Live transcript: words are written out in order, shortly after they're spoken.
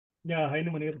Yeah, hi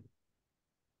Munir.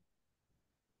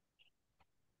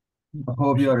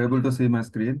 Hope you are able to see my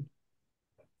screen.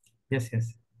 Yes,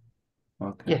 yes.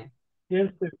 Okay. Yeah.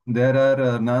 Yes, yes. There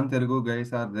are non-Telugu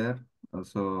guys are there.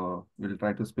 So we'll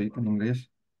try to speak in English,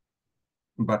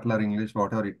 Butler English,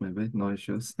 whatever it may be, no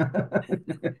issues.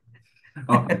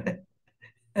 Okay.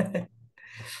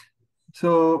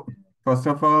 So first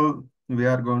of all, we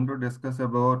are going to discuss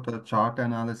about chart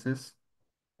analysis,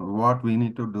 what we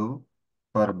need to do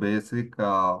for basic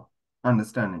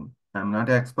understanding. I'm not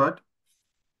an expert.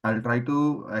 I'll try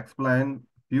to explain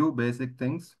few basic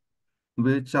things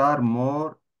which are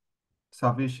more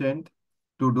sufficient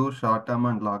to do short-term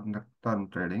and long-term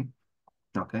trading.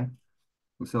 Okay.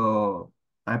 So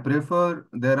I prefer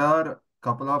there are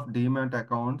couple of demat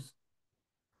accounts,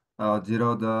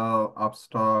 Zero, the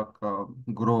Upstock,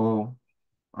 Grow,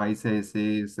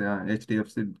 ICICI,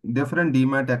 HDFC, different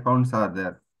demat accounts are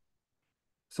there.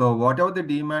 So whatever the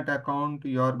demat account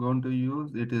you are going to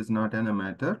use, it is not a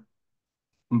matter.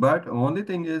 But only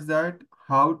thing is that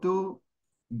how to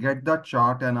get the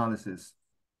chart analysis.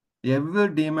 Every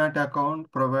demat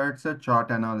account provides a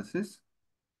chart analysis.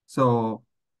 So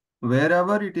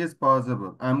wherever it is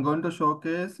possible, I'm going to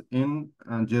showcase in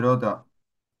Zerodha.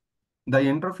 The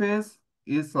interface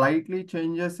is slightly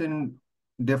changes in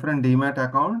different demat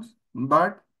accounts,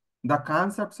 but the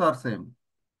concepts are same.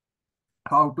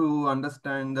 How to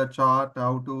understand the chart,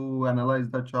 how to analyze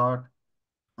the chart,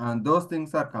 and those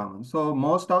things are common. So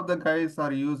most of the guys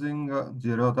are using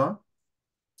Zerodha.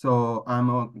 So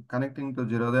I'm connecting to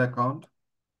Zerodha account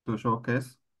to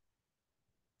showcase.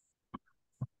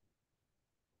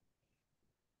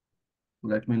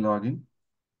 Let me log in.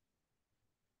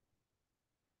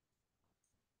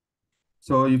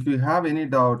 So if you have any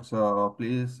doubts,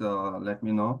 please let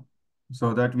me know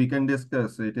so that we can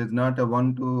discuss. It is not a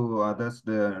one to others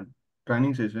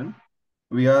training session.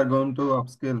 We are going to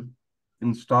upskill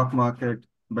in stock market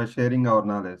by sharing our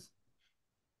knowledge.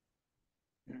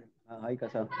 Hi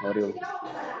Kasa, how are you?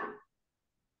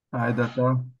 Hi,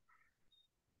 Datta.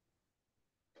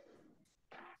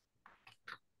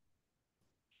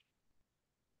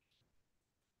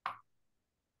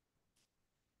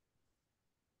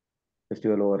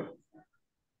 Festival over.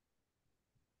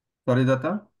 Sorry,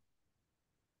 Datta.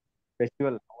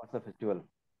 Festival. How was the festival?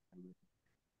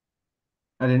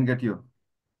 I didn't get you.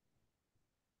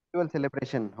 Festival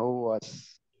celebration. How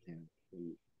was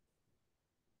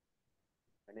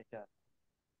Ganesha?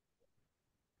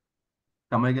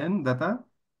 Come again, Datta.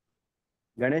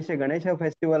 Ganesha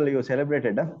festival you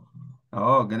celebrated, huh?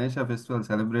 Oh, Ganesha festival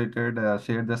celebrated.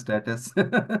 Shared the status.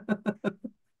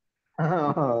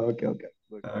 Okay, okay,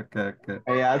 good. Okay, okay,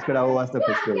 I asked how was the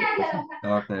festival.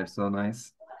 okay. So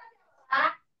nice.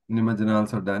 Nimajan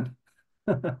also done.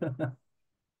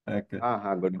 Okay.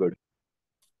 Good, good.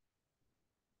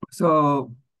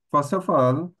 So first of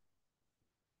all,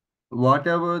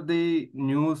 whatever the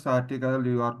news article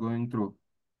you are going through,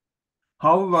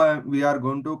 how we are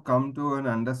going to come to an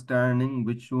understanding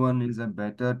which one is a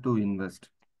better to invest.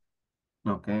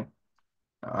 Okay.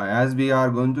 As we are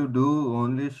going to do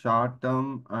only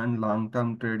short-term and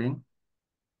long-term trading.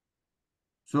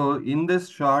 So in this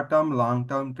short-term,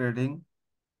 long-term trading,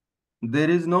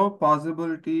 there is no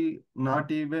possibility,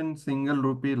 not even single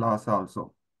rupee loss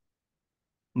also.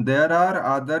 There are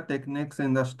other techniques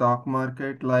in the stock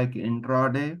market like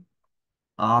intraday,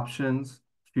 options,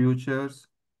 futures,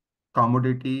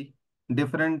 commodity,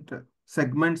 different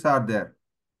segments are there.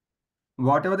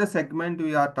 Whatever the segment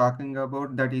we are talking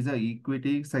about, that is a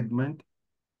equity segment.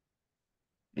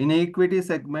 In equity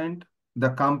segment, the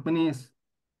companies,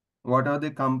 whatever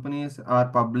the companies are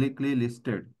publicly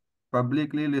listed.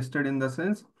 Publicly listed in the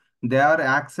sense they are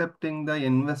accepting the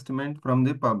investment from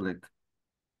the public.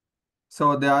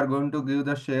 So they are going to give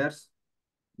the shares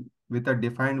with a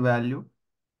defined value.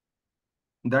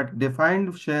 That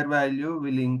defined share value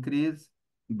will increase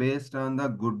based on the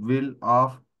goodwill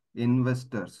of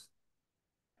investors.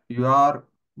 You are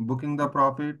booking the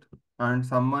profit and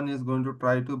someone is going to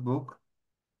try to book.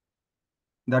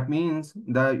 That means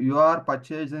that you are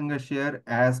purchasing a share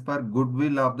as per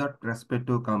goodwill of the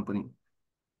respective company.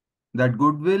 That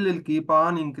goodwill will keep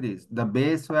on increase. The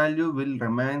base value will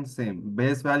remain same.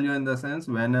 Base value in the sense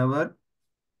whenever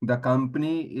the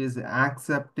company is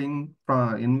accepting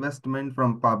from investment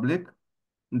from public,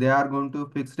 they are going to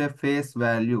fix a face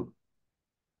value.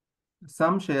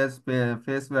 Some shares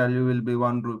face value will be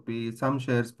 1 rupee, some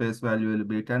shares face value will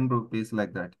be 10 rupees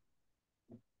like that.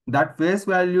 That face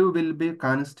value will be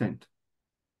constant.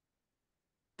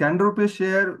 10 rupees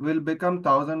share will become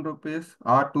 1000 rupees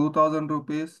or 2000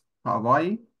 rupees.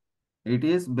 Why? It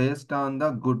is based on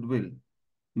the goodwill.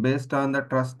 based on the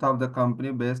trust of the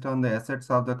company, based on the assets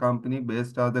of the company,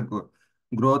 based on the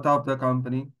growth of the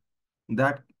company,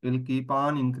 that will keep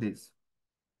on increase.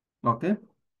 Okay.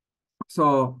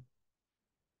 So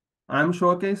I'm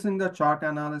showcasing the chart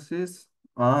analysis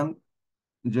on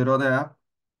Zerodha app,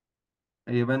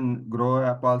 even Grow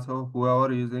app also.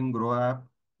 Whoever using Grow app,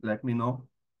 let me know.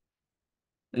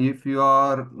 If you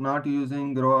are not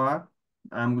using Grow app,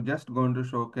 I'm just going to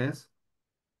showcase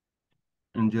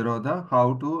in Zerodha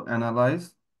how to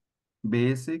analyze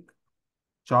basic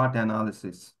chart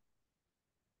analysis.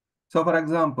 So for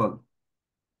example,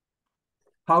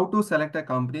 how to select a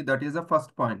company, that is the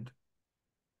first point.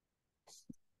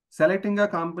 Selecting a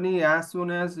company as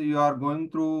soon as you are going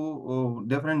through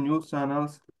different news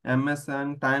channels,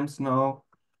 MSN, Times Now,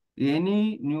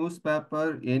 any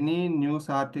newspaper, any news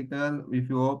article, if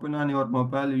you open on your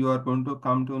mobile, you are going to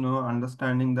come to know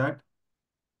understanding that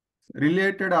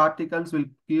related articles will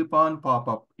keep on pop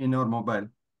up in your mobile.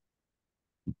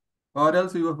 Or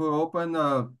else you open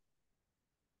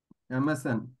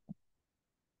MSN,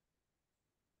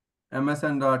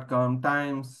 MSN.com,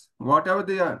 Times, whatever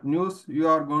the news you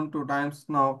are going to Times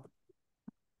Now,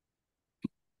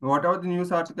 whatever the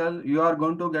news article, you are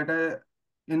going to get a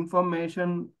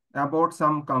information about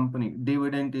some company.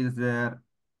 Dividend is there.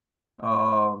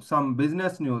 Some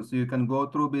business news. You can go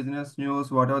through business news.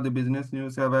 Whatever the business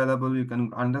news available, you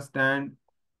can understand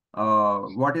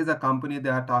what is the company they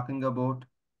are talking about.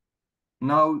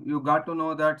 Now you got to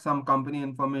know that some company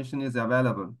information is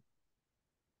available.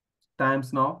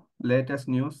 Times Now, latest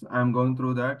news. I'm going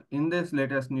through that. In this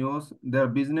latest news, their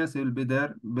business will be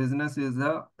there. Business is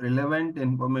the relevant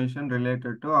information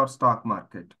related to our stock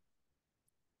market.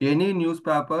 Any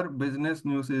newspaper, business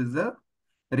news is the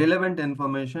relevant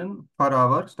information for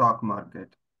our stock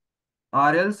market.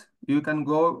 Or else you can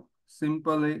go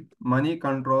simply money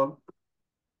control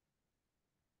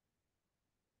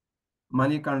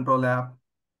app,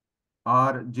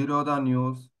 or Zerodha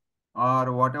News,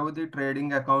 or whatever the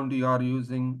trading account you are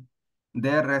using,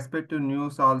 their respective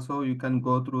news also you can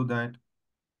go through that.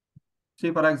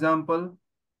 See, for example,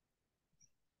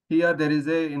 here there is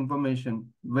a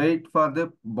information. Wait for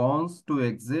the bonds to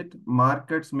exit.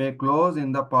 Markets may close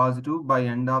in the positive by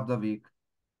end of the week.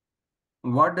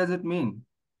 What does it mean?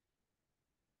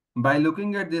 By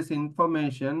looking at this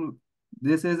information,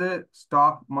 this is a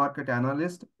stock market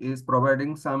analyst is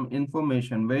providing some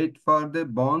information. Wait for the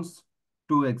bonds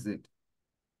to exit.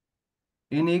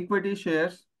 In equity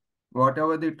shares,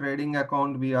 whatever the trading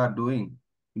account we are doing,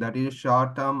 that is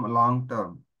short term, long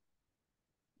term,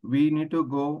 we need to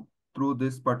go through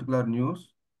this particular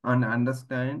news and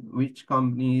understand which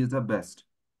company is the best.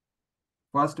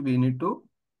 First, we need to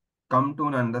come to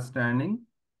an understanding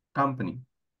company.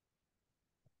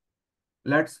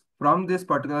 Let's, from this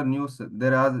particular news,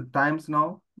 there are Times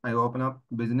Now. I open up,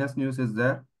 business news is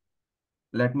there.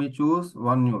 Let me choose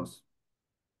one news.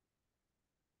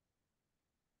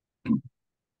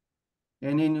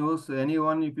 Any news,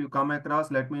 anyone, if you come across,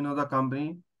 let me know the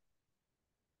company.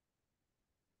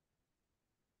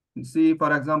 See,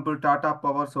 for example, Tata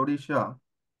Power Odisha.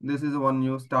 This is one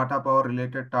news, Tata Power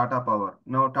related Tata Power.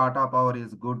 Now, Tata Power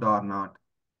is good or not?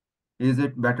 Is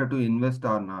it better to invest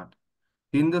or not?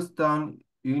 Hindustan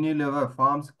Unilever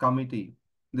Farms Committee.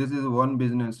 This is one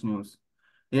business news.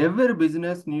 Every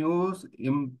business news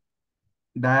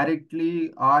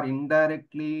directly or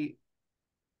indirectly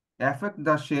affect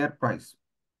the share price.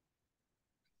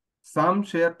 Some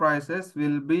share prices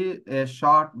will be a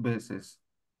short basis.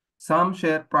 Some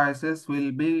share prices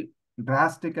will be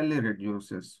drastically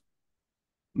reduces.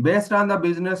 Based on the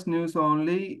business news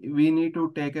only, we need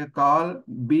to take a call,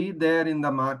 be there in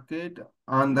the market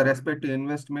on the respective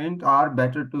investment or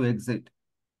better to exit.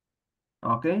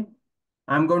 Okay.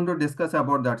 I'm going to discuss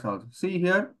about that also. See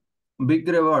here, big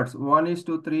rewards,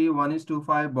 1:3,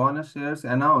 1:5 bonus shares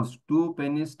announced, 2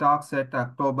 penny stocks at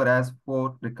October as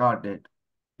 4th record date.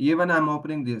 Even I'm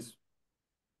opening this.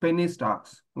 Penny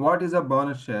stocks. What is a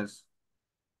bonus shares?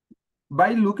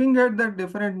 By looking at the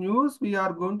different news, we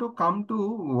are going to come to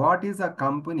what is a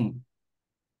company.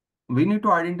 We need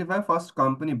to identify first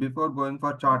company before going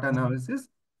for chart analysis.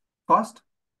 First,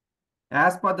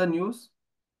 as per the news,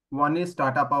 one is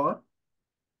Tata Power.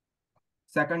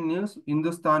 Second news,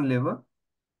 Hindustan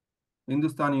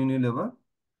Unilever.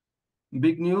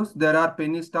 Big news, there are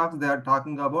penny stocks. They are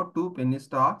talking about 2 penny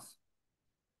stocks.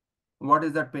 What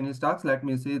is that penny stocks? Let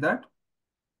me see that.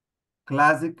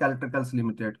 Classic Electricals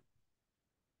Limited.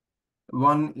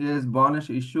 One is bonus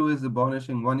issue is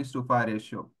bonusing 1:5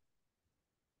 ratio.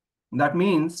 That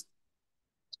means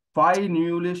 5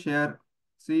 newly share.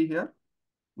 See here,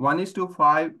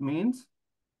 1:5 means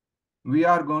we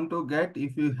are going to get,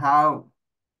 if you have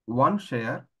one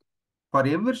share, for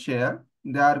every share,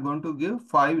 they are going to give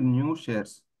five new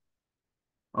shares.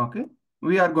 Okay.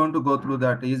 We are going to go through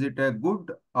that. Is it a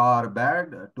good or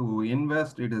bad to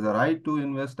invest? It is a right to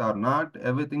invest or not?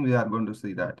 Everything we are going to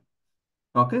see that.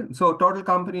 Okay. So total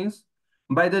companies,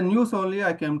 by the news only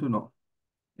I came to know.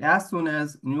 As soon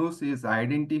as news is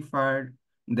identified,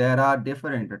 there are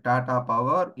different Tata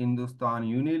Power, Hindustan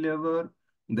Unilever.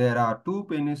 There are two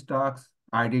penny stocks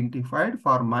identified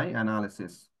for my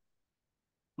analysis.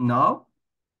 Now,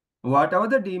 whatever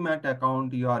the demat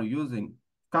account you are using,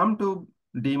 come to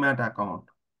demat account.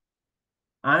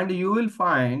 And you will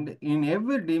find in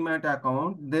every demat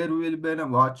account, there will be a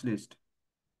watch list.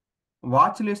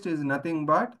 Watch list is nothing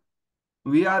but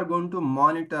we are going to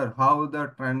monitor how the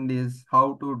trend is,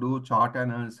 how to do chart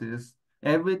analysis,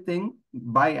 everything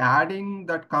by adding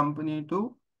that company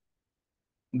to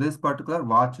this particular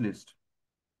watch list.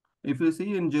 If you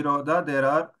see in Zerodha, there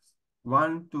are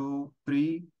 1, 2,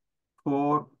 3,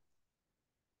 4,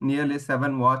 nearly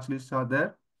 7 watch lists are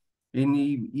there. In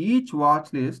each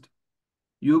watch list,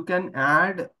 you can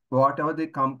add whatever the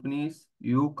companies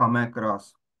you come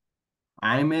across.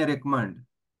 I may recommend,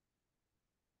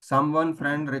 someone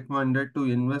friend recommended to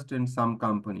invest in some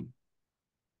company.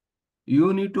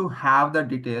 You need to have the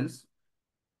details,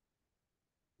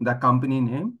 the company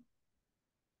name.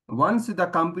 Once the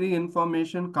company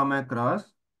information come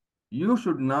across, you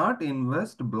should not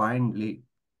invest blindly.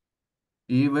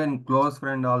 Even close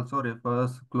friend also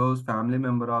refers, close family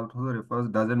member also refers,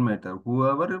 doesn't matter.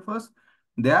 Whoever refers,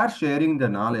 they are sharing the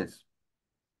knowledge.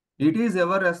 It is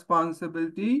our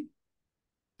responsibility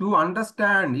to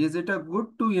understand, is it a good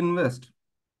to invest?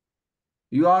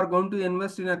 You are going to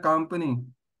invest in a company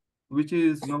which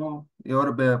is your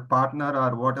partner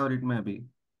or whatever it may be.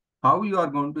 How you are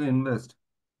going to invest?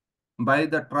 By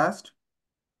the trust,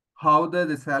 how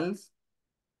the sells,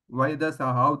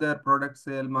 how their product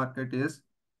sale market is,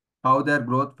 how their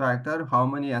growth factor, how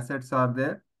many assets are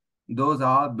there. Those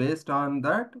are based on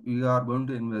that you are going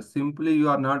to invest. Simply you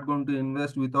are not going to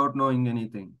invest without knowing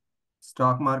anything.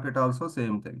 Stock market also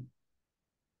same thing.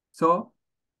 So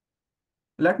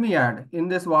let me add in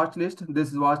this watch list.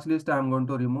 This watch list I am going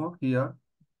to remove here.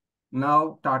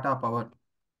 Now Tata Power.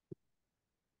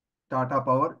 Tata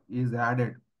Power is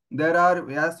added. There are,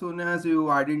 as soon as you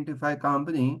identify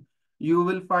company, you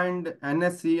will find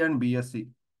NSE and BSE.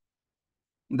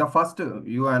 The first,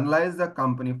 you analyze the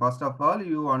company. First of all,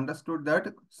 you understood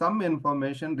that some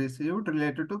information received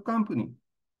related to company.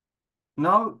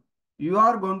 Now, you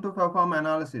are going to perform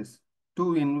analysis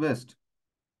to invest.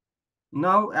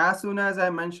 Now, as soon as I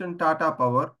mentioned Tata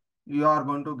Power, you are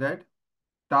going to get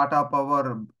Tata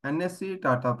Power NSE,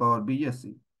 Tata Power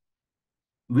BSE.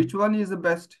 Which one is the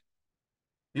best?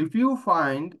 If you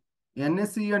find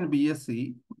NSE and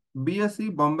BSE,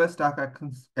 BSE Bombay Stock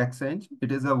Exchange, it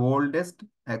is the oldest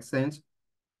exchange.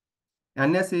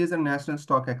 NSE is a National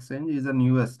Stock Exchange, is the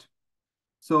newest.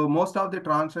 So most of the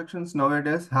transactions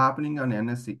nowadays happening on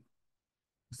NSE.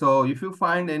 So if you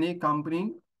find any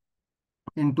company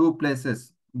in two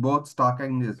places, both stock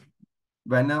exchanges,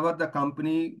 whenever the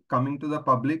company coming to the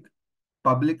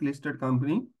public listed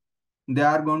company, they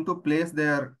are going to place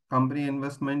their company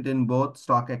investment in both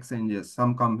stock exchanges.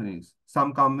 Some companies,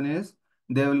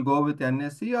 they will go with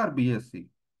NSE or BSE,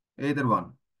 either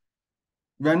one.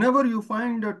 Whenever you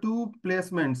find two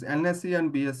placements, NSE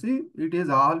and BSE, it is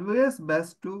always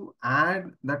best to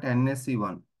add that NSE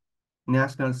one,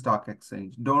 National Stock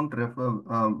Exchange. Don't prefer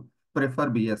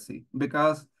BSE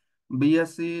because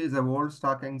BSE is a world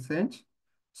stock exchange.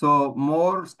 So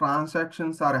more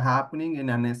transactions are happening in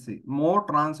NSE. More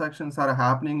transactions are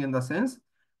happening in the sense,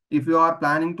 if you are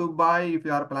planning to buy, if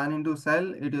you are planning to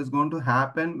sell, it is going to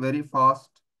happen very fast,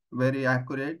 very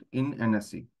accurate in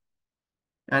NSE.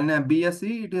 And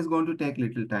BSE, it is going to take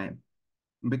little time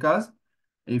because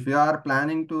if you are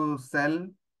planning to sell,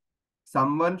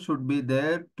 someone should be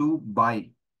there to buy.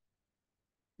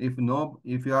 If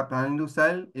you are planning to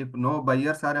sell, if no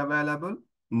buyers are available,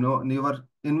 your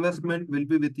investment will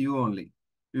be with you only.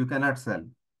 You cannot sell.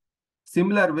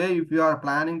 Similar way, if you are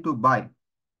planning to buy,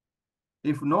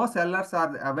 if no sellers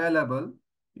are available,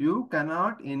 you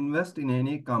cannot invest in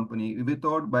any company.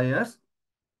 Without buyers,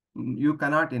 you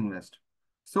cannot invest.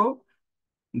 So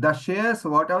the shares,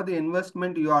 whatever the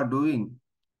investment you are doing,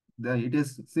 it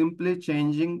is simply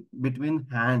changing between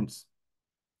hands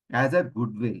as a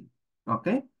goodwill.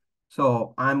 Okay.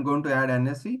 So I'm going to add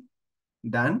NSE.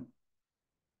 Done.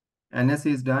 NSE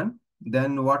is done.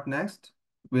 Then what next?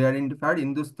 We identified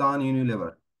Hindustan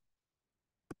Unilever.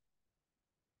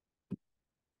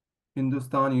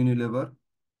 Hindustan Unilever.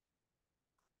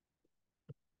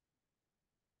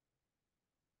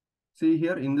 See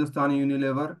here, Hindustan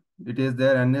Unilever, it is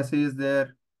there, NSE is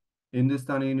there,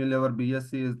 Hindustan Unilever,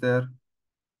 BSC is there.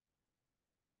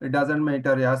 It doesn't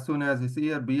matter. As soon as you see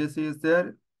here, BSC is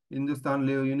there, Hindustan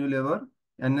Unilever,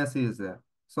 NSE is there.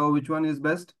 So which one is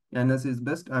best? NSE is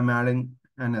best. I'm adding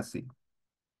NSE.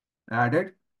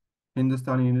 Added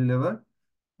Hindustan Unilever.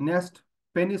 Next,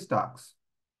 penny stocks.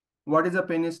 What is a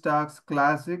penny stocks?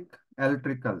 Classic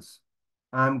electricals.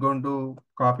 I'm going to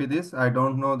copy this. I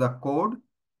don't know the code.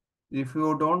 If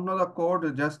you don't know the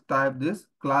code, just type this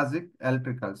classic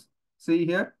electricals. See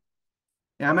here.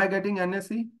 Am I getting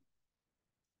NSE?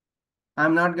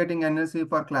 I'm not getting NSE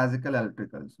for classical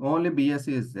electricals. Only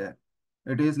BSE is there.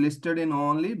 It is listed in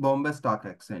only Bombay Stock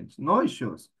Exchange. No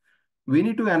issues. We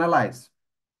need to analyze.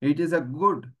 It is a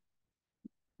good,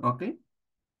 okay,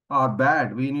 or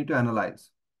bad. We need to analyze.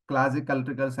 Classic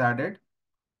electricals added.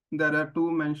 There are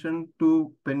two mentioned,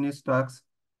 two penny stocks.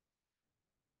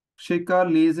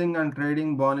 Shikhar leasing and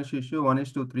trading bonus issue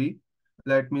 1:3.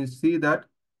 Let me see that.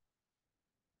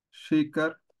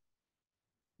 Shikhar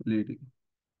leading.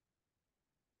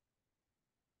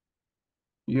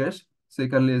 Yes,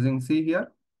 Shikhar leasing. See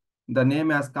here. The name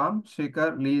has come,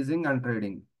 Shikhar leasing and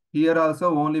trading. Here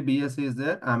also only BSE is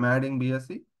there. I'm adding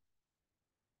BSE.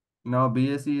 Now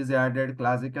BSE is added,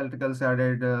 classic electricals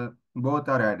added, both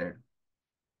are added.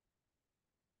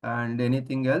 And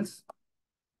anything else?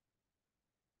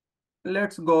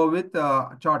 Let's go with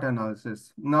chart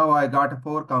analysis. Now I got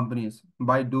four companies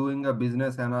by doing a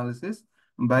business analysis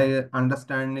by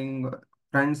understanding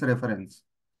friends reference.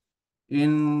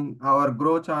 In our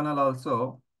Grow channel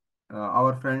also,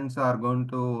 our friends are going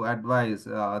to advise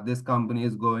this company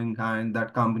is going high and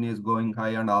that company is going high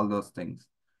and all those things.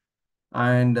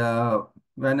 And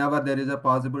whenever there is a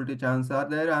possibility chance are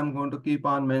there, I'm going to keep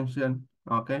on mention,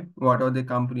 okay, what are the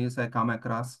companies I come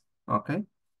across, okay.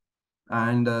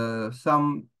 And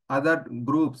some other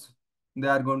groups, they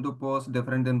are going to post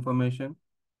different information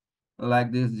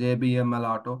like this JBML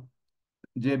Auto,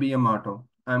 JBM Auto.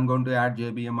 I'm going to add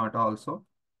JBM Auto also.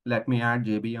 Let me add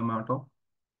JBM Auto.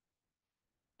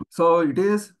 So it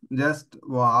is just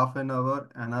half an hour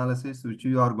analysis which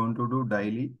you are going to do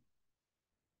daily.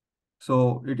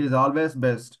 So it is always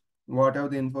best, whatever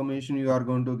the information you are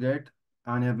going to get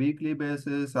on a weekly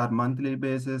basis or monthly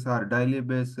basis or daily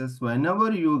basis,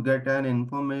 whenever you get an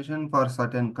information for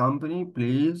certain company,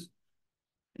 please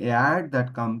add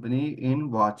that company in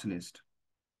watch list.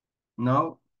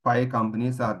 Now, five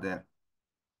companies are there.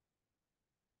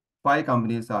 Five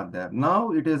companies are there.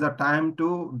 Now it is a time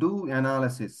to do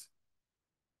analysis.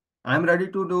 I'm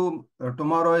ready to do,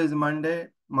 tomorrow is Monday,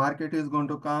 market is going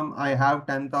to come, I have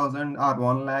 10,000 or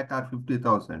 1 lakh or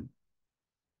 50,000.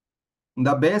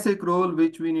 The basic rule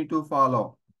which we need to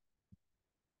follow,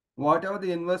 whatever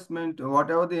the investment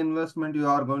you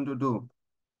are going to do,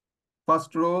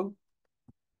 first rule,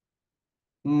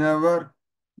 never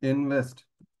invest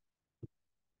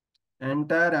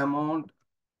entire amount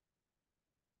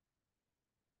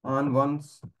on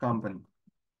one's company.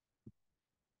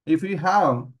 If you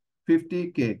have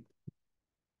 50K,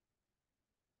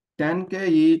 10K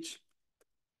each,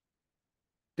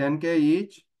 10K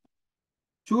each,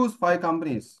 choose five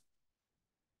companies.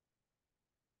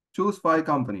 Choose five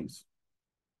companies.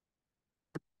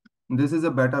 This is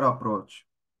a better approach.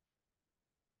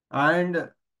 And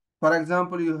for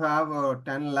example, you have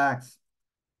 10 lakhs,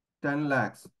 10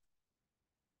 lakhs.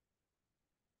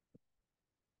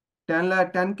 10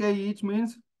 lakh, 10K each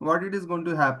means what it is going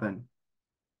to happen?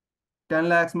 10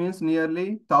 lakhs means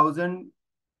nearly 1,000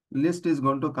 list is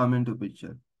going to come into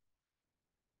picture.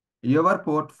 Your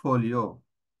portfolio,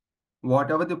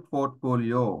 whatever the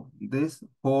portfolio, this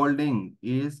holding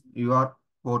is your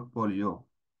portfolio.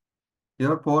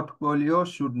 Your portfolio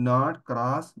should not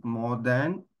cross more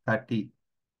than 30.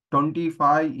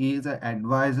 25 is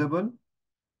advisable.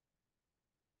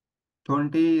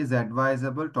 20 is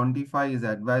advisable. 25 is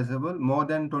advisable. More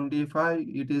than 25,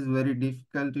 it is very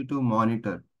difficult to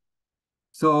monitor.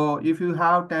 So if you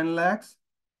have 10 lakhs,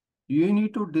 you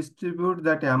need to distribute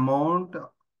that amount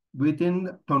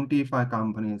within 25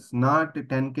 companies, not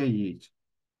 10K each.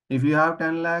 If you have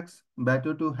 10 lakhs,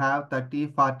 better to have 30,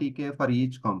 40K for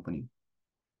each company.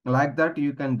 Like that,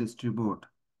 you can distribute,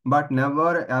 but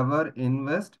never ever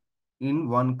invest in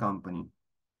one company.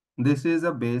 This is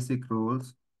a basic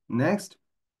rules. Next,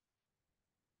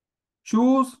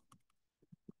 choose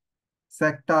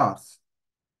sectors.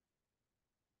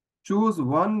 Choose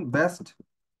one best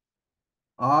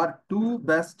or two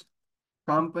best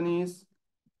companies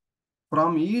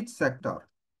from each sector.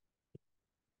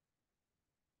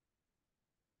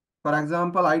 For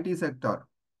example, IT sector.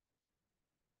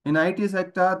 In IT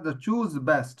sector, the choose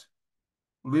best.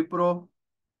 Wipro,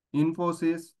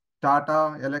 Infosys,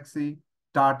 Tata, Elxsi,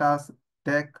 Tata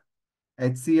Tech,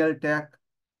 HCL Tech.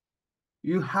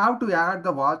 You have to add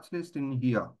the watch list in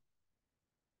here.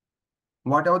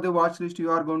 Whatever the watch list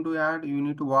you are going to add, you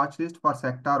need to watch list for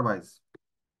sector wise.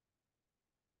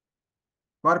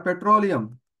 For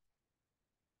petroleum,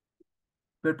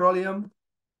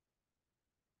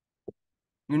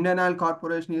 Indian Oil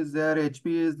Corporation is there, HP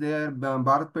is there,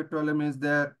 Bharat Petroleum is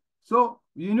there. So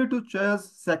you need to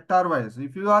choose sector wise.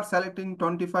 If you are selecting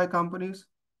 25 companies,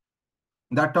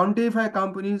 the 25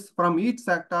 companies from each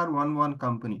sector, one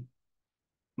company.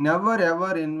 Never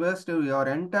ever invest your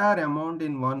entire amount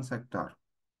in one sector.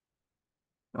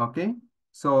 Okay.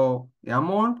 So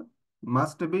amount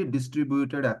must be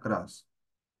distributed across.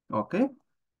 Okay.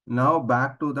 Now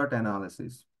back to that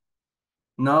analysis.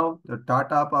 Now the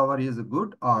Tata Power is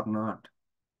good or not?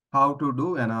 How to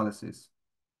do analysis?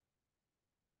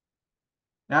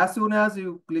 As soon as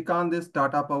you click on this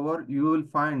Tata Power, you will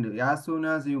find, as soon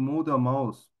as you move the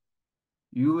mouse,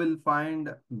 you will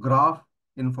find graph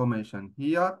information.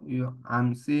 Here,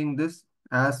 I'm seeing this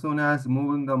as soon as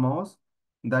moving the mouse,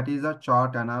 that is a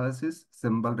chart analysis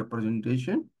symbol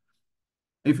representation.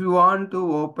 If you want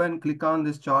to open, click on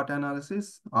this chart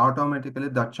analysis, automatically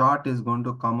the chart is going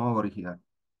to come over here.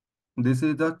 This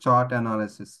is the chart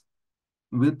analysis.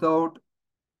 Without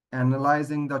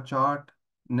analyzing the chart,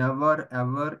 never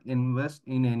ever invest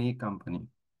in any company.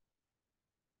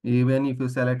 Even if you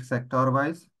select sector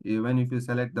wise, even if you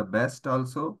select the best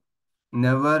also,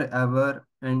 never ever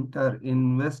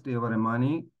invest your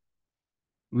money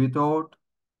without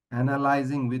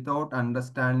analyzing, without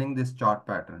understanding this chart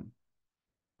pattern.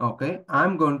 Okay,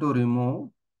 I'm going to remove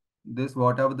this,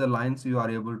 whatever the lines you are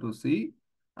able to see,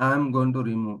 I'm going to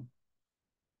remove.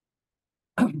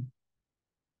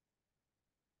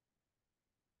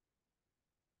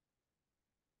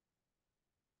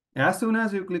 As soon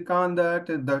as you click on that,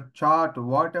 the chart,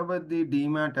 whatever the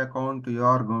demat account you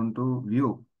are going to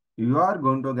view, you are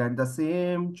going to get the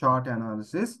same chart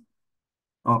analysis.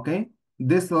 Okay.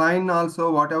 This line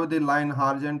also, whatever the line,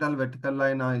 horizontal, vertical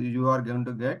line you are going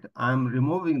to get, I am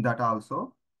removing that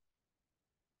also.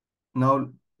 Now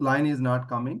line is not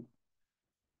coming.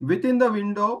 Within the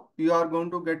window, you are going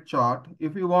to get chart.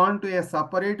 If you want to a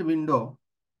separate window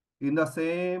in the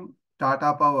same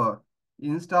Tata Power,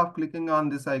 instead of clicking on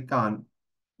this icon,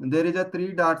 there is a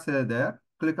three dots there.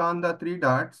 Click on the three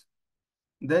dots.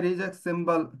 There is a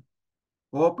symbol,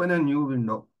 open a new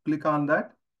window. Click on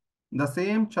that. The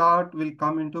same chart will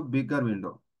come into bigger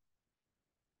window.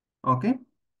 Okay.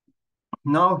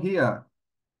 Now here,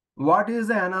 what is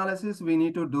the analysis we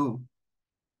need to do?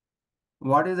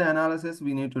 What is the analysis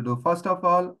we need to do? First of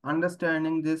all,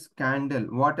 understanding this candle,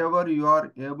 whatever you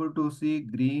are able to see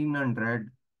green and red,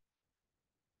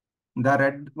 the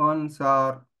red ones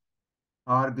are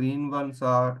green ones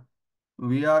are,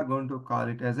 we are going to call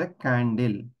it as a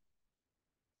candle.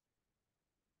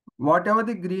 Whatever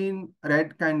the green,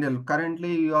 red candle,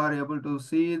 currently you are able to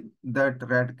see that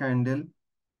red candle.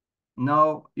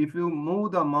 Now, if you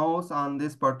move the mouse on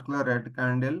this particular red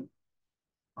candle,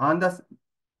 on the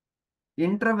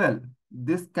interval,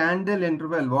 this candle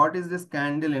interval, what is this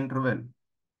candle interval?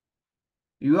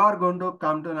 You are going to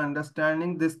come to an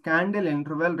understanding this candle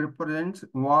interval represents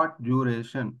what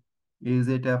duration? Is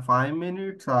it a 5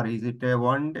 minutes or is it a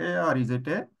 1 day or is it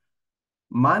a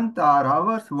month or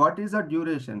hours? What is the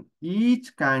duration?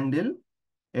 Each candle,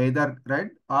 either red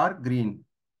or green.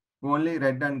 Only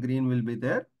red and green will be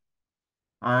there.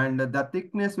 And the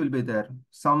thickness will be there.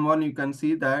 Someone you can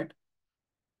see that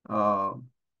uh,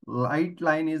 light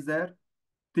line is there,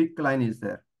 thick line is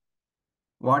there.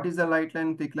 What is the light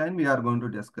line, thick line? We are going to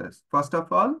discuss. First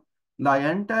of all, the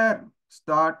entire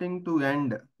starting to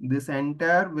end, this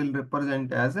entire will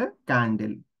represent as a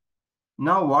candle.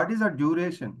 Now, what is the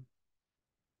duration?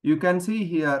 You can see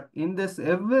here in this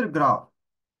every graph.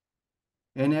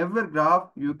 In every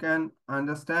graph, you can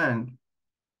understand.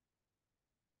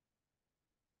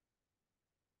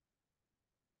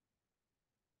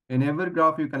 In every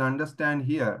graph, you can understand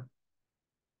here.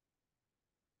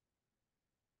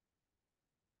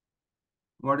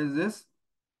 What is this?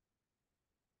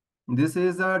 This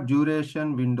is a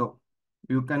duration window.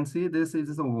 You can see this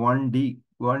is a 1D.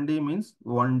 1D means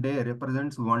 1 day,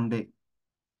 represents 1 day.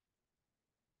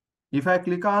 If I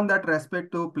click on that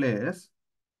respective place,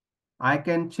 I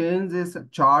can change this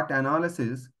chart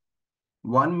analysis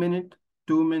 1 minute,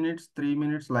 2 minutes, 3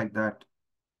 minutes like that.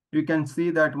 You can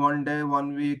see that 1 day,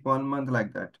 1 week, 1 month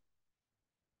like that.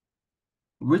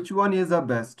 Which one is the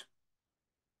best?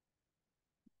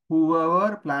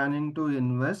 Whoever planning to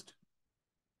invest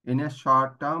in a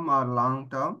short term or long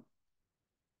term,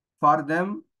 For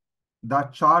them, the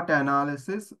chart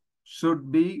analysis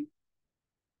should be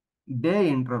day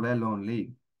interval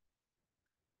only,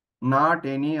 not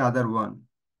any other one.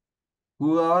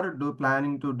 Who are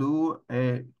planning to do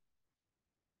a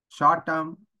short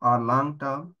term or long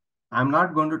term, I'm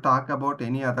not going to talk about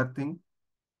any other thing.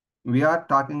 We are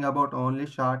talking about only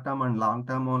short term and long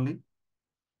term only.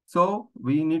 So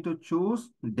we need to choose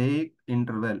day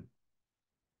interval.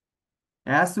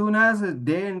 As soon as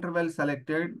day interval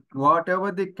selected,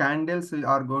 whatever the candles you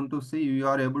are going to see, you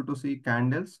are able to see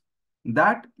candles,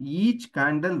 that each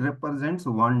candle represents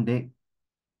one day.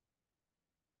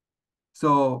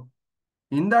 So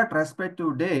in that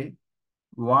respective day,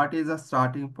 what is the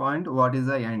starting point? What is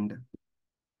the end?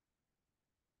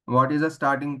 What is the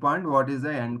starting point? What is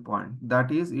the end point? That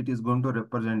is, it is going to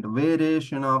represent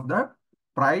variation of the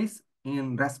price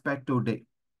in respective day.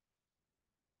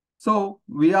 So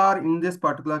we are in this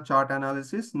particular chart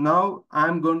analysis. Now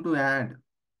I'm going to add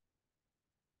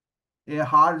a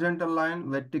horizontal line,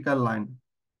 vertical line.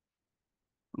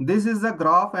 This is the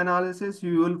graph analysis.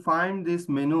 You will find these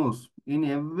menus in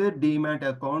every demat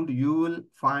account. You will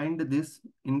find this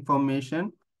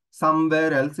information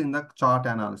somewhere else in the chart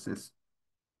analysis.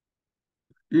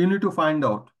 You need to find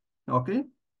out. Okay.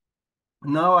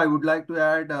 Now I would like to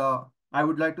add, I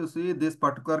would like to see this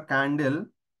particular candle,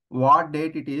 what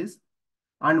date it is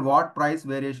and what price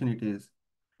variation it is.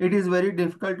 It is very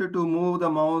difficult to move the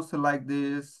mouse like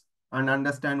this and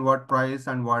understand what price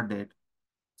and what date.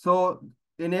 So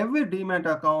in every demat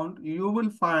account, you will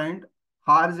find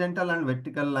horizontal and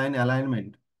vertical line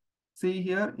alignment. See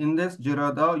here in this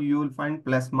Jiroda, you will find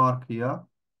plus mark here.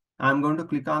 I'm going to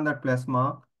click on that plus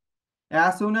mark.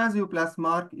 As soon as you plus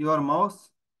mark your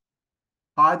mouse,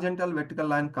 horizontal vertical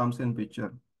line comes in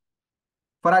picture.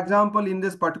 For example, in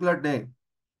this particular day,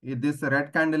 if this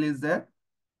red candle is there,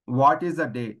 what is the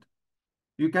date?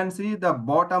 You can see the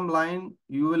bottom line,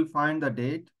 you will find the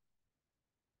date.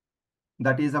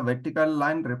 That is a vertical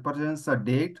line represents a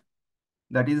date.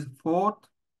 That is 4th,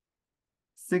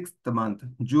 6th month,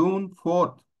 June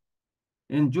 4th.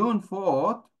 In June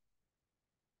 4th,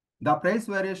 the price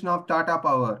variation of Tata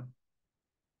Power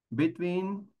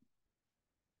between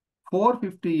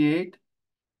 458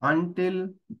 until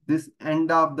this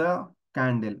end of the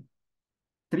candle,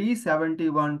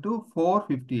 371 to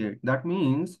 458. That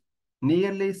means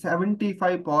nearly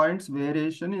 75 points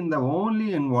variation in the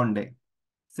only in one day.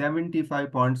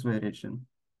 75 points variation.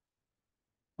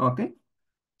 Okay.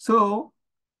 So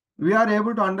we are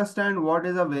able to understand what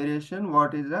is a variation,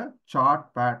 what is a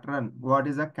chart pattern, what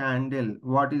is a candle,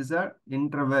 what is a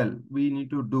interval we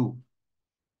need to do.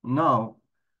 Now,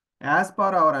 as per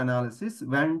our analysis,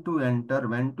 when to enter,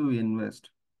 when to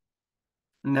invest.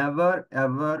 Never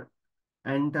ever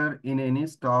enter in any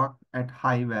stock at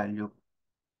high value.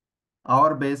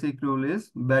 Our basic rule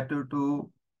is better to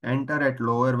enter at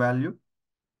lower value.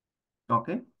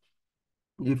 Okay.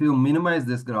 If you minimize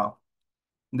this graph,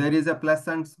 there is a plus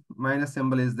and minus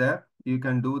symbol is there. You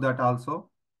can do that also.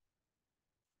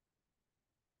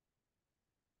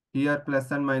 Here plus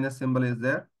and minus symbol is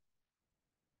there.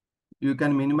 You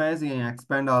can minimize and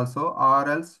expand also, or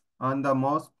else on the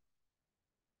mouse,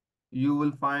 you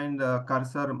will find the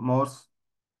cursor mouse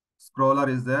scroller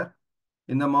is there.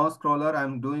 In the mouse scroller,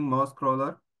 I'm doing mouse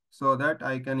scroller so that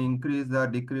I can increase the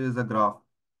decrease the graph.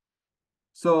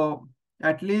 So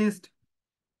at least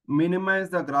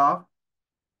minimize the graph.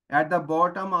 At the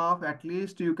bottom of at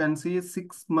least you can see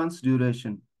 6 months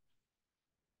duration.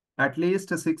 At least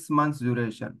 6 months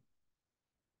duration.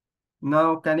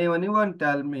 Now, can anyone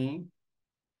tell me,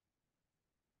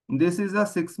 this is a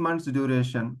 6 months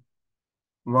duration,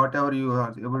 whatever you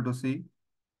are able to see,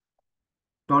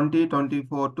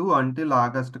 2024 to until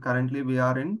August. Currently, we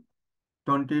are in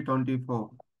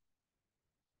 2024.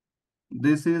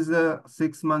 This is a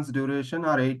 6 months duration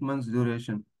or 8 months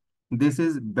duration. This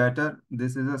is better.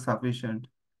 This is a sufficient.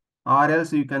 Or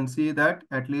else you can see that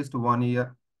at least 1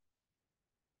 year.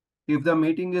 If the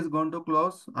meeting is going to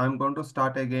close, I'm going to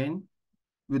start again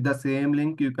with the same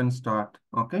link. You can start.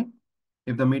 Okay.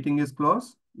 If the meeting is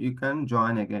closed, you can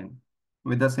join again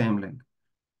with the same link.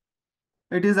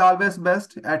 It is always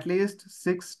best at least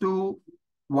 6 to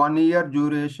 1 year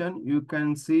duration. You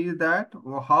can see that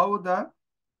how the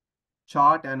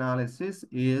chart analysis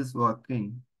is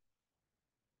working.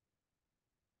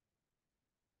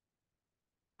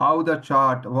 How the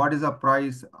chart, what is the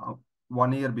price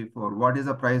 1 year before? What is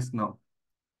the price now?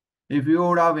 If you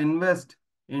would have invested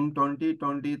in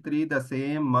 2023, the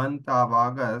same month of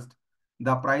August,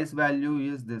 the price value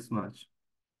is this much,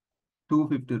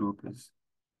 250 rupees.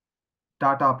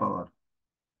 Tata Power.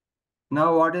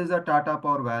 Now, what is the Tata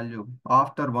Power value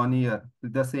after 1 year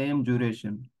with the same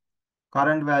duration?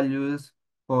 Current value is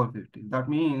 450. That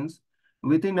means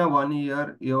within a 1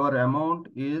 year, your amount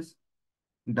is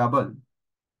double.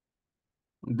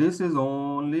 This is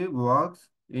only works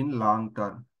in long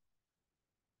term.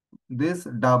 This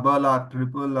double or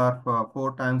triple or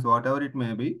four times, whatever it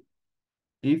may be,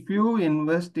 if you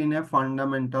invest in a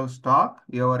fundamental stock,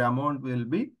 your amount will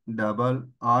be double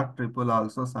or triple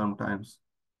also sometimes.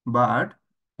 But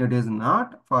it is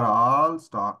not for all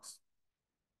stocks.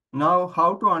 Now,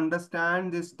 how to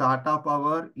understand this Tata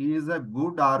Power is a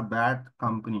good or bad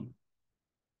company?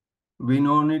 We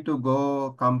no need to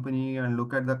go company and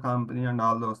look at the company and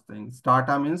all those things.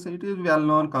 Tata means it is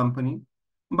well-known company,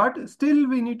 but still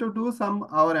we need to do some,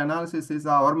 our analysis is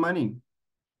our money.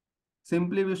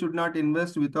 Simply we should not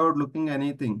invest without looking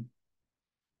anything.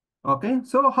 Okay,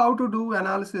 so how to do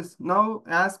analysis? Now,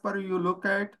 as per you look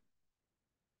at,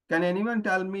 can anyone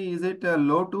tell me, is it a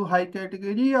low to high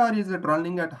category or is it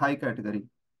running at high category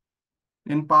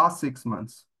in past 6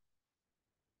 months?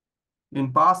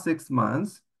 In past 6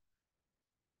 months,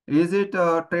 is it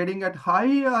trading at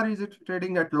high or is it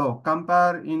trading at low?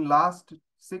 Compare in last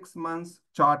 6 months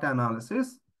chart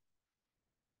analysis.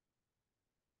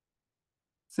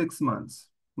 6 months.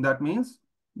 That means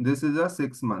this is a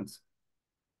 6 months.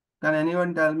 Can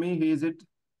anyone tell me, is it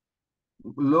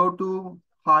low to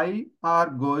high or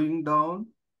going down?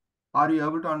 Are you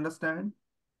able to understand?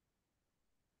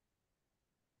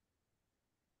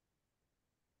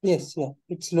 Yes, yeah,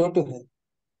 it's low to high.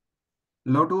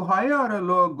 Low to high or a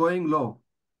low going low?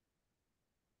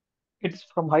 It's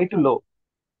from high to low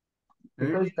It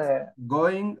because is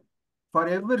going for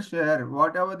every share,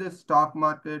 whatever the stock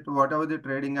market, whatever the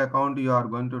trading account you are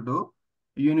going to do,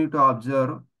 you need to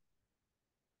observe.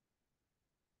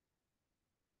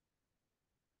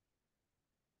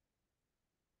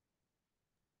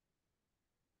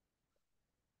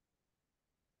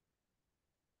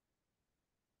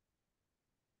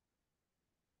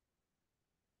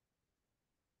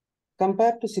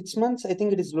 Compared to 6 months, I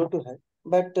think it is low to high.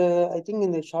 But I think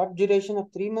in the short duration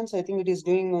of 3 months, I think it is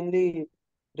doing only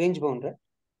range bound, right?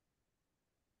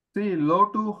 See, low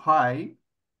to high,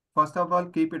 first of all,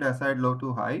 keep it aside, low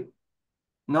to high.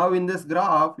 Now in this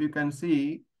graph, you can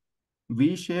see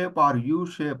V shape or U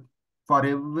shape. For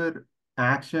every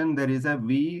action, there is a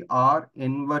V or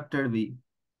inverted V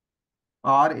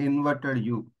or inverted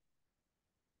U.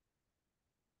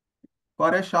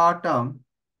 For a short term,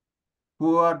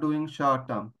 who are doing short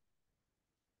term,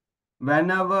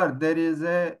 whenever there is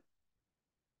a,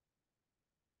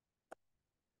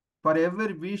 for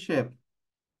every V shape,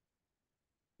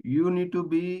 you need to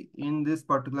be in this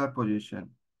particular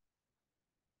position.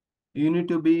 You need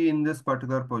to be in this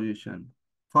particular position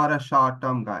for a short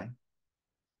term guy.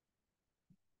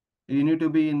 You need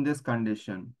to be in this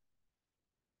condition.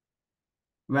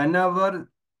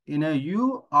 Whenever in a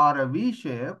U or a V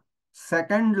shape,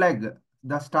 second leg,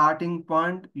 the starting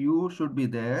point, you should be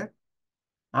there.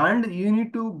 And you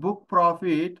need to book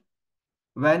profit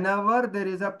whenever there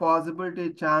is a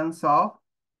possibility chance of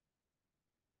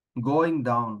going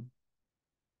down.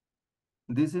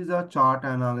 This is a chart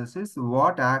analysis,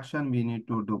 what action we need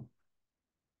to do.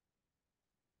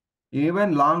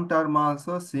 Even long term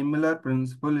also similar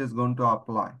principle is going to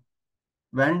apply.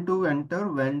 When to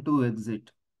enter, when to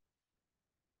exit.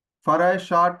 For a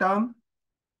short term,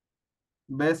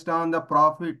 based on the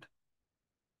profit,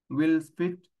 we'll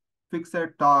fix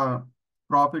a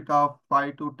profit of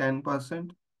 5 to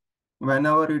 10%.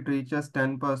 Whenever it reaches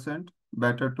 10%,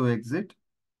 better to exit.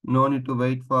 No need to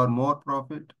wait for more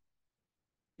profit.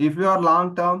 If you are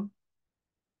long term,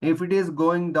 if it is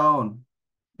going down,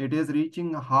 it is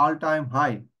reaching all-time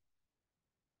high.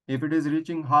 If it is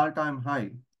reaching all-time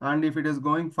high, and if it is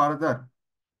going further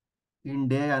in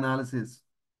day analysis,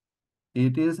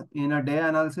 it is in a day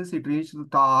analysis, it reached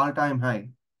the all-time high.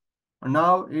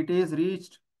 Now it is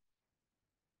reached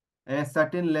a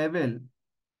certain level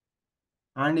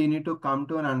and you need to come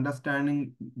to an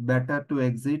understanding better to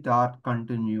exit or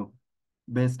continue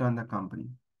based on the company.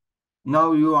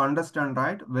 Now you understand,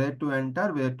 right? Where to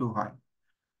enter, where to hide.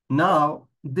 Now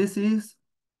this is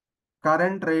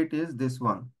current rate is this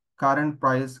one. Current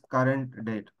price, current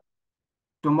date.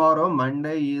 Tomorrow,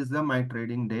 Monday is my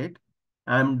trading date.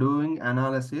 I'm doing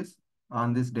analysis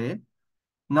on this day.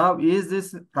 Now, is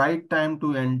this right time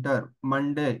to enter?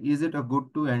 Monday, is it a good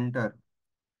to enter?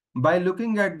 By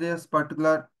looking at this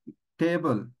particular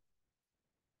table,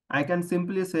 I can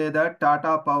simply say that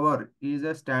Tata Power is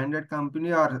a standard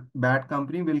company or bad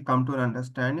company. Will come to an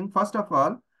understanding. First of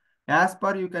all, as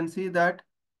per you can see that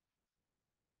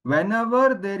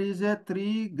Whenever there is a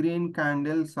 3 green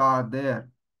candles are there,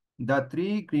 the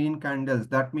 3 green candles,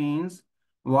 that means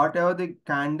whatever the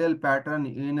candle pattern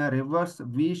in a reverse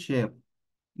V shape,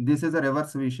 this is a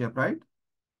reverse V shape, right?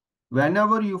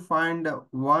 Whenever you find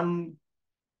 1,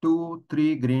 2,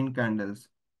 3 green candles,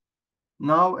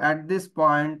 now at this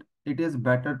point, it is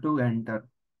better to enter,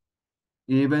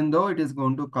 even though it is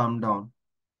going to come down.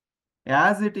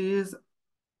 As it is,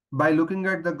 by looking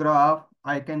at the graph,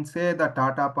 I can say the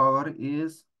Tata Power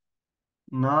is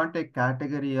not a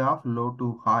category of low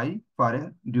to high for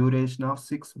a duration of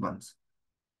 6 months.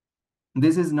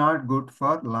 This is not good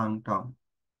for long term.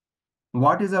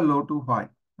 What is a low to high?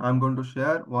 I'm going to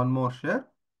share one more share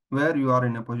where you are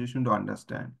in a position to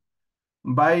understand.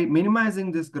 By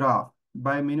minimizing this graph,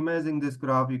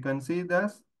 you can see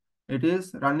this. It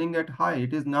is running at high.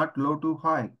 It is not low to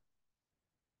high.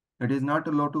 It is not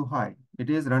low to high. It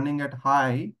is running at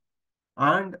high.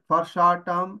 And for short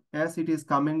term, as it is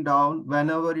coming down,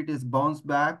 whenever it is bounced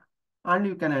back, and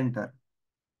you can enter.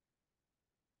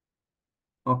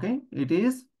 Okay, it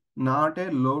is not a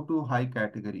low to high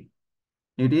category.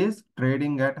 It is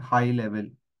trading at high level.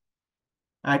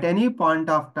 At any point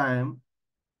of time,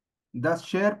 the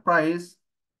share price,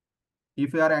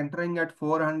 if you are entering at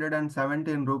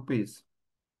 417 rupees,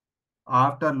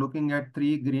 after looking at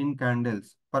 3 green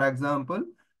candles, for example,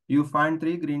 you find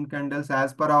 3 green candles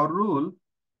as per our rule,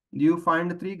 you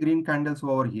find 3 green candles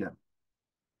over here.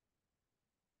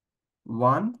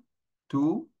 1,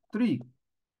 2, 3.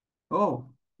 Oh,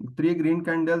 3 green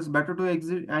candles, better to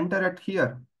enter at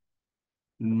here.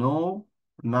 No,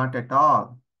 not at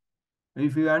all.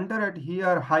 If you enter at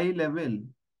here high level,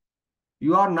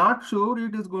 you are not sure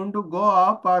it is going to go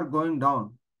up or going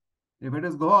down. If it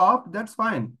is go up, that's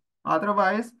fine.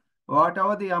 Otherwise,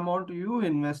 whatever the amount you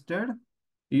invested,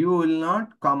 you will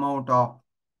not come out of,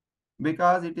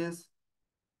 because it is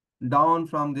down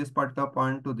from this particular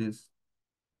point to this.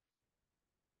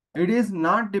 It is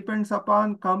not depends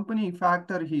upon company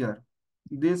factor here.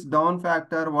 This down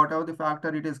factor, whatever the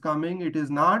factor it is coming, it is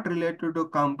not related to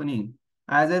company.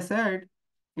 As I said,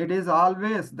 it is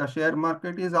always, the share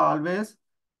market is always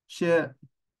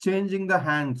changing the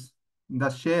hands, the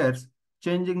shares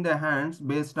changing the hands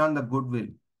based on the goodwill.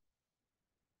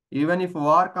 Even if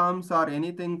war comes or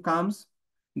anything comes,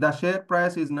 the share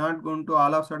price is not going to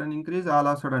all of a sudden increase, all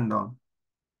of a sudden down.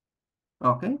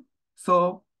 Okay.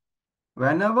 So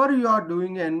whenever you are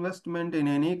doing an investment in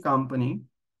any company,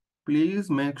 please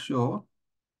make sure,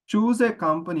 choose a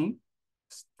company,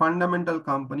 fundamental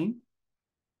company,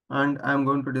 and I'm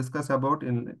going to discuss about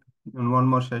in one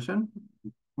more session.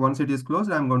 Once it is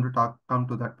closed, I'm going to come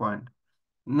to that point.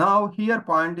 Now here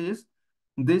point is,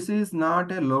 this is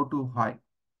not a low to high.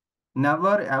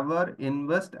 Never ever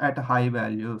invest at high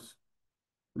values.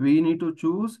 We need to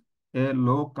choose a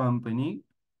low company,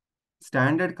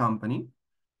 standard company.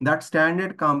 That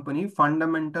standard company,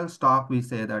 fundamental stock, we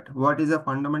say that. What is a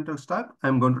fundamental stock?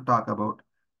 I'm going to talk about.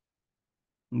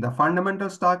 The fundamental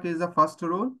stock is the first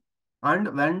rule,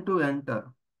 and when to enter.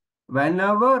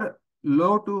 Whenever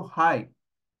low to high,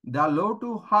 the low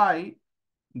to high,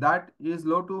 that is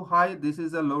low to high, this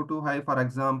is a low to high, for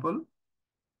example.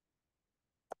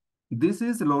 This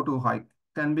is low to high,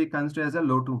 can be considered as a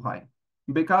low to high,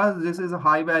 because this is a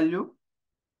high value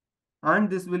and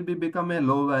this will be become a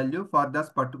low value for this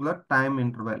particular time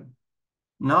interval.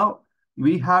 Now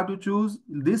we have to choose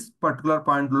this particular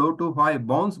point, low to high,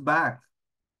 bounce back.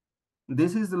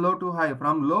 This is low to high.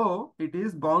 From low, it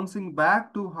is bouncing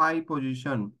back to high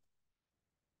position.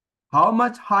 How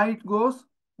much high it goes?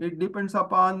 It depends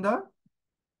upon the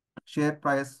share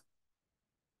price,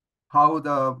 how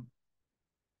the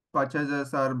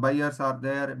purchasers or buyers are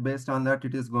there. Based on that,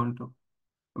 it is going to.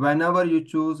 Whenever you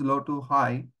choose low to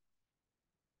high,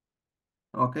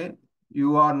 okay,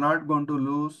 you are not going to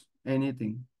lose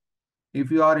anything.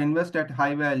 If you are invest at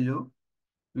high value,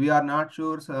 we are not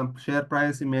sure some share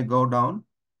price may go down,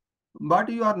 but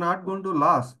you are not going to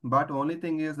lose. But only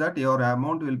thing is that your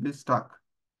amount will be stuck.